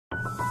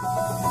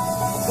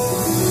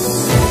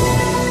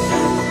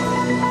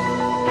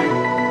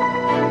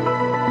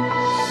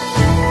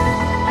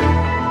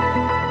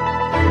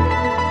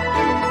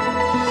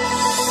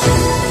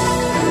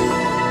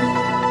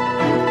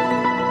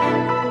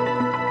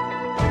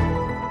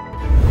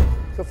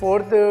So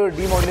fourth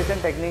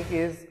demodulation technique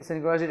is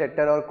synchronous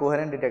detector or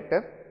coherent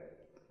detector.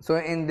 So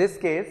in this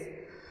case,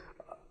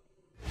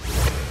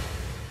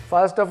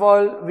 first of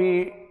all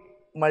we'll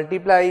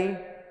multiply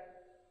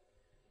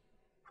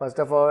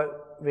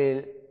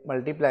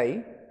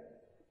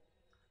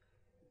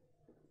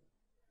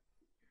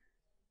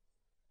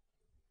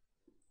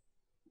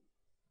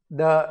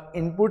the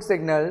input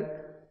signal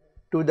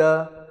to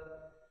the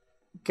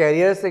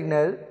carrier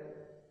signal,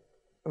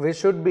 which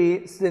should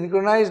be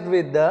synchronized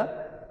with the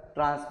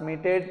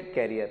transmitted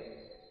carrier.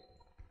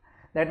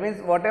 That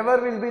means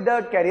whatever will be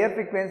the carrier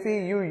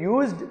frequency you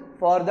used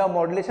for the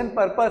modulation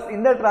purpose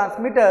in the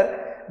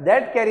transmitter,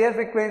 that carrier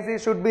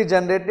frequency should be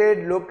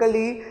generated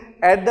locally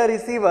at the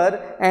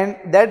receiver, and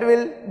that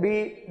will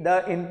be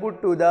the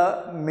input to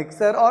the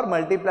mixer or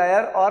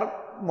multiplier or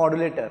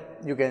modulator,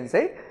 you can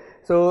say.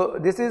 So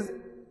this is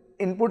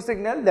input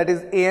signal, that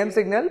is AM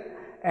signal,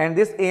 and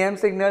this AM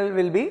signal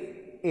will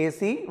be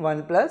AC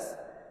 1 plus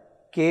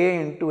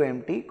K into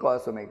MT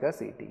cos omega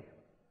CT.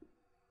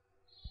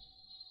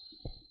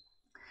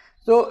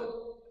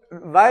 So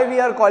why we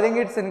are calling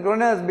it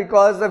synchronous?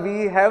 Because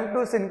we have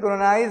to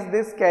synchronize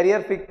this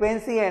carrier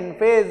frequency and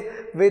phase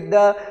with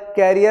the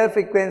carrier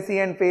frequency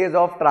and phase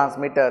of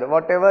transmitter.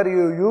 Whatever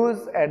you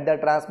use at the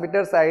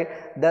transmitter side,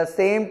 the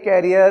same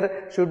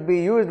carrier should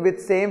be used with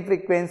same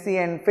frequency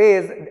and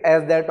phase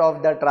as that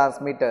of the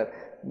transmitter.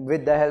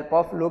 With the help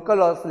of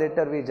local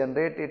oscillator, we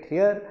generate it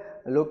here,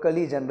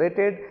 locally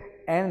generated,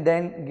 and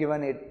then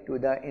given it to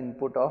the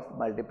input of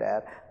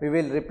multiplier. We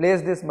will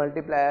replace this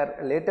multiplier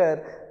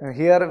later.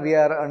 Here we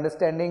are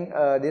understanding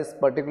this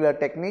particular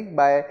technique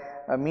by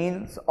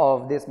means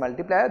of this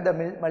multiplier. The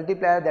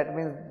multiplier, that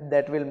means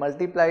that will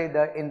multiply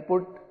the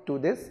input to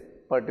this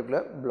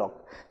particular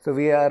block. So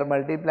we are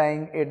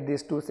multiplying it,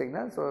 these two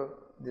signals. So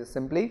this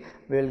simply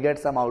we will get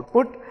some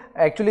output.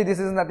 Actually this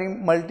is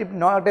nothing,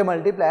 not a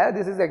multiplier,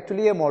 this is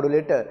actually a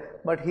modulator,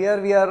 but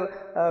here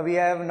we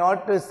have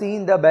not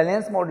seen the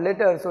balance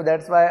modulator, so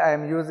that's why I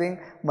am using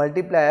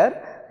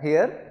multiplier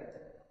here,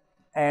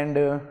 and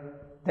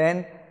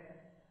then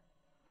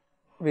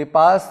we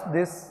pass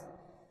this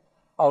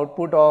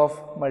output of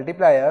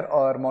multiplier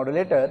or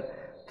modulator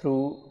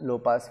through low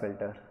pass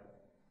filter.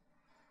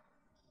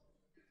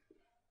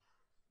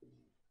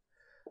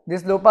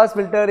 This low pass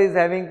filter is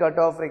having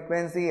cutoff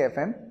frequency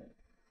FM,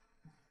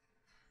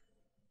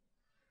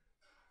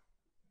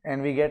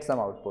 and we get some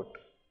output.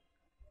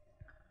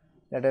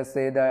 Let us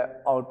say the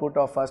output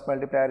of first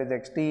multiplier is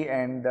xt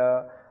and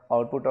the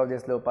output of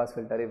this low pass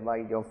filter is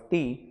y of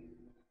t.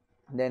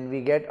 Then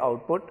we get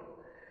output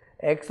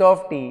x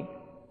of t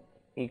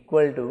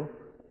equal to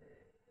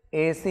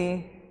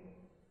AC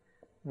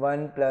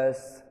 1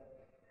 plus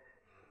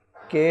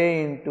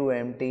k into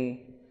mt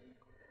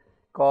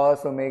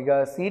cos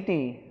omega CT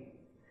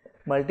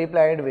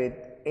multiplied with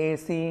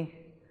AC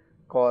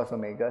cos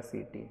omega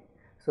CT.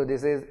 So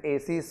this is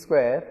AC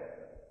square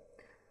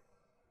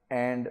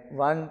and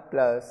 1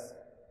 plus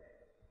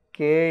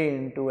k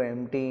into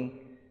mt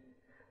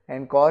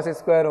and cos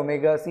square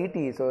omega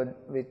CT, so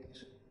which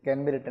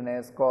can be written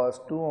as cos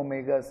 2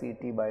 omega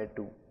CT by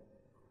 2.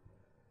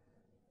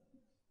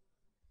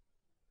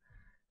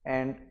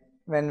 And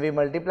when we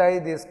multiply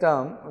this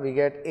term, we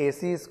get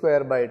AC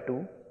square by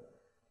 2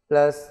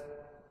 plus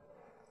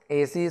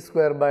AC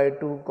square by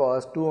 2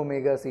 cos 2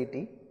 omega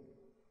CT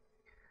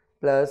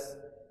plus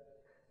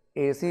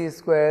AC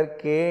square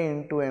k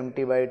into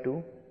mt by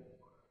 2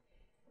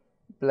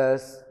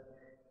 plus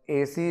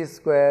AC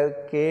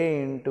square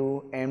k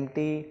into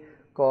mt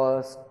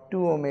cos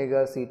 2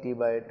 omega CT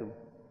by 2.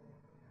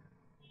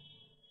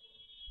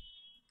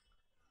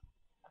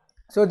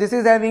 So this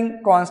is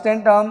having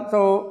constant term,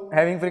 so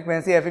having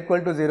frequency f equal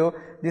to 0.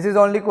 This is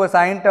only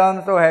cosine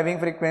term, so having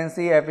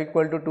frequency f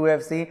equal to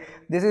 2fc.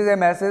 This is a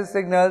message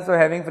signal, so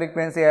having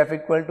frequency f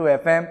equal to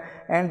fm,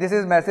 and this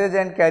is message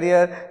and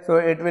carrier, so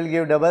it will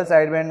give double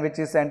sideband which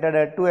is centered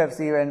at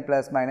 2fc and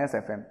plus minus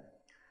fm.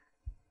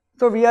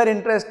 So we are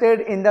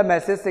interested in the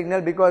message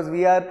signal because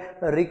we are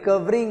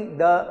recovering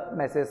the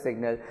message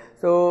signal.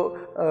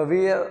 So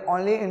we are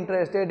only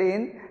interested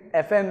in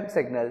FM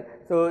signal.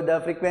 So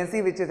the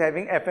frequency which is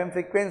having FM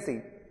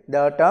frequency,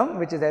 the term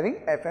which is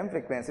having FM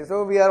frequency.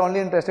 So we are only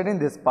interested in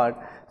this part.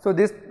 So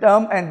this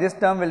term and this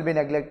term will be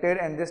neglected,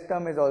 and this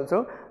term is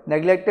also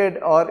neglected,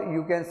 or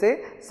you can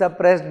say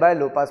suppressed by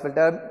low pass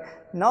filter.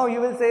 Now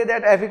you will say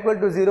that f equal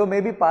to 0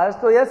 may be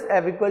passed. So yes,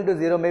 f equal to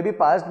 0 may be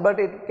passed, but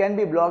it can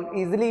be blocked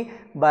easily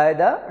by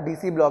the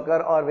DC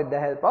blocker or with the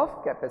help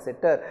of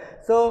capacitor.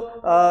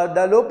 So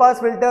the low pass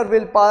filter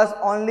will pass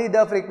only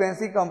the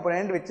frequency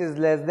component which is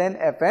less than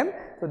FM.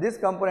 So this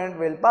component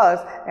will pass,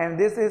 and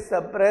this is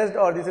suppressed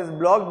or this is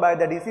blocked by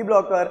the DC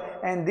blocker,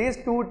 and these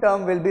two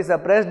terms will be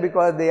suppressed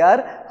because they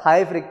are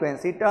high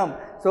frequency term.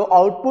 So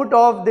output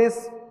of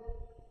this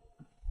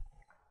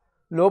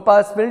low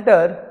pass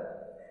filter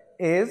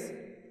is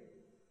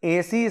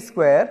AC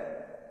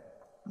square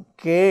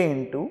k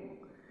into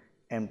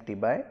mt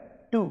by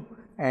 2,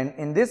 and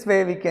in this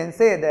way we can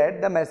say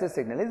that the message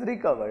signal is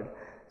recovered.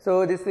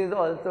 So this is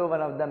also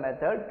one of the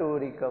method to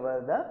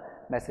recover the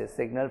message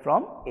signal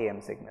from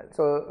AM signal.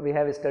 So we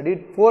have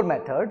studied 4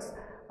 methods.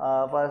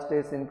 First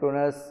is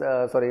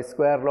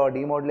square law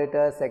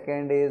demodulator,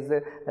 second is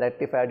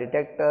rectifier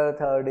detector,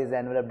 third is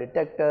envelope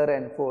detector,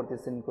 and fourth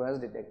is synchronous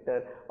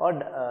detector or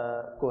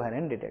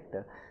coherent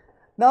detector.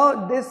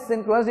 Now this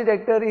synchronous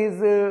detector is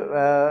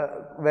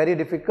very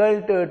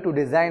difficult to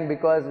design,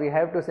 because we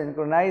have to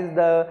synchronize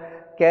the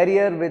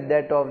carrier with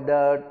that of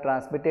the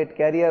transmitted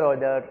carrier or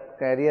the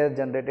carrier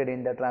generated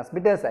in the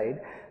transmitter side.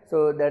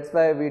 So that is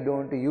why we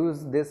do not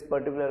use this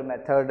particular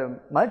method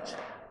much.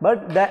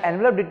 But the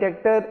envelope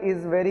detector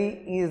is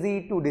very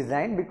easy to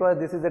design, because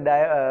this is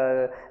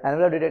a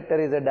envelope detector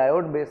is a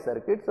diode based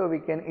circuit, so we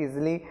can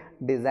easily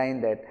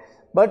design that.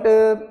 But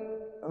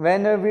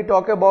when we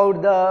talk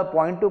about the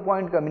point to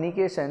point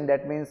communication,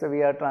 that means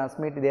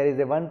there is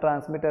a one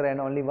transmitter and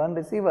only one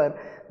receiver,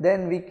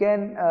 then we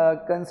can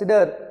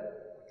consider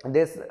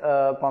this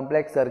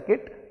complex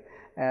circuit,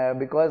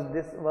 because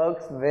this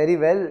works very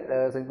well,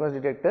 synchronous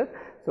detector.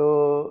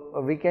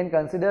 So we can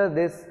consider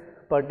this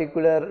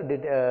particular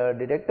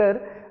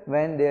detector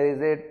when there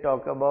is a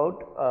talk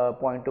about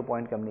point to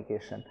point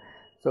communication.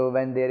 So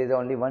when there is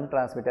only one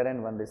transmitter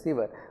and one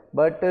receiver.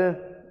 But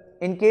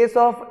in case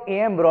of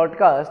AM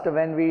broadcast,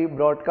 when we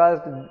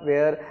broadcast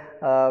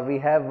where we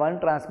have one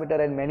transmitter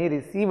and many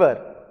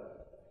receiver,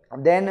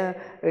 then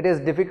it is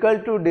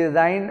difficult to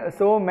design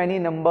so many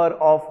number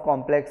of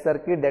complex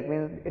circuit. That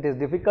means it is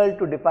difficult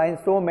to define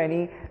so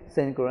many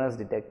synchronous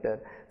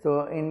detector.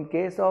 So in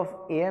case of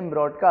AM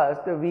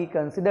broadcast, we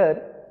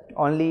consider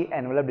only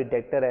envelope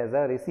detector as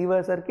a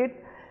receiver circuit,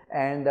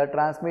 and the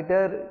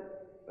transmitter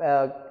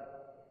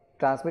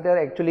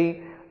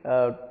actually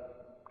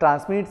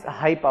transmits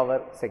high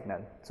power signal.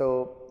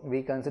 So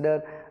we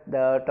consider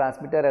the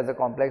transmitter as a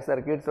complex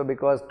circuit. So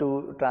because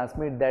to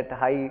transmit that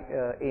high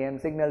AM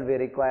signal, we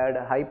required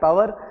high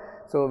power.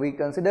 So we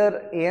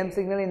consider AM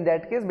signal in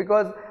that case,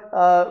 because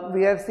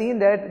we have seen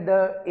that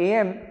the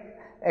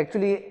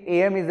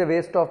AM is a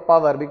waste of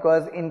power,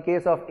 because in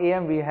case of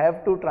AM we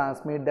have to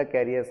transmit the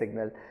carrier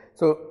signal.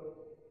 So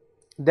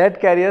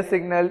that carrier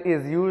signal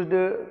is used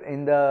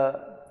in the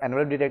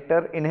envelope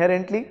detector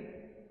inherently,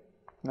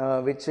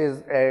 which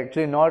is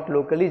actually not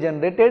locally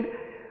generated.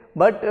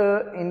 But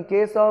in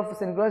case of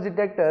synchronous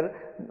detector,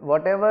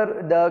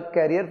 whatever the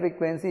carrier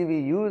frequency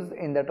we use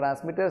in the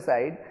transmitter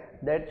side,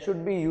 that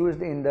should be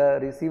used in the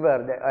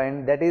receiver,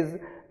 and that is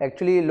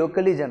actually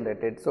locally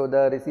generated. So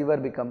the receiver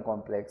become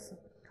complex.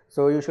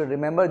 So you should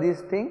remember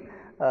this thing,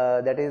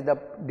 that is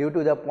due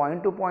to the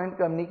point to point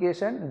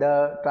communication,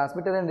 the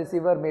transmitter and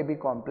receiver may be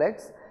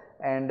complex,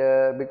 and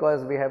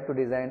because we have to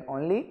design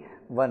only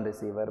one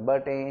receiver.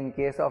 But in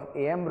case of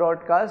AM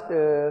broadcast,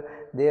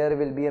 there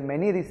will be a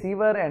many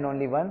receiver and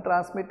only one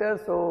transmitter.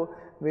 So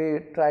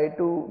we try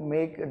to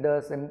make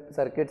the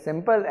circuit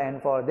simple,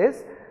 and for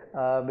this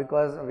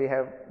because we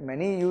have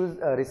many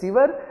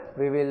receiver,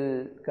 we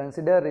will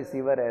consider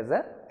receiver as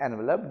a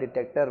envelope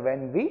detector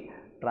when we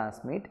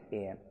transmit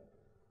AM.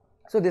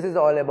 So this is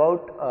all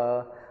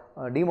about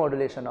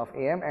demodulation of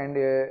AM, and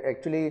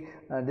actually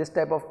this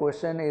type of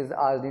question is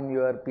asked in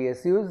your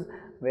PSUs,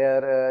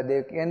 where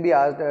they can be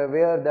asked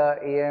where the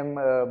AM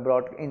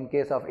in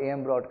case of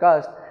AM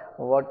broadcast,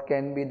 what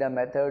can be the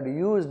method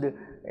used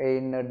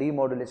in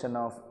demodulation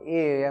of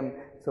AM.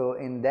 So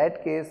in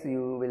that case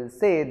you will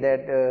say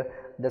that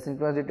the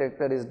synchronous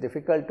detector is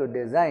difficult to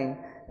design,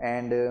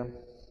 and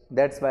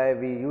that is why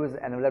we use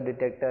envelope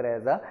detector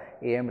as a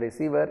AM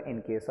receiver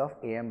in case of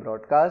AM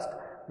broadcast,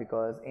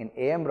 because in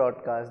AM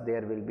broadcast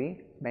there will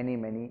be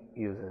many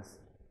users.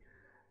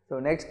 So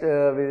next we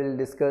will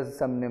discuss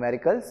some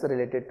numericals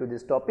related to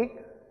this topic,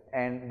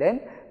 and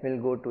then we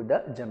will go to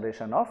the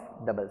generation of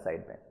double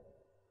sideband.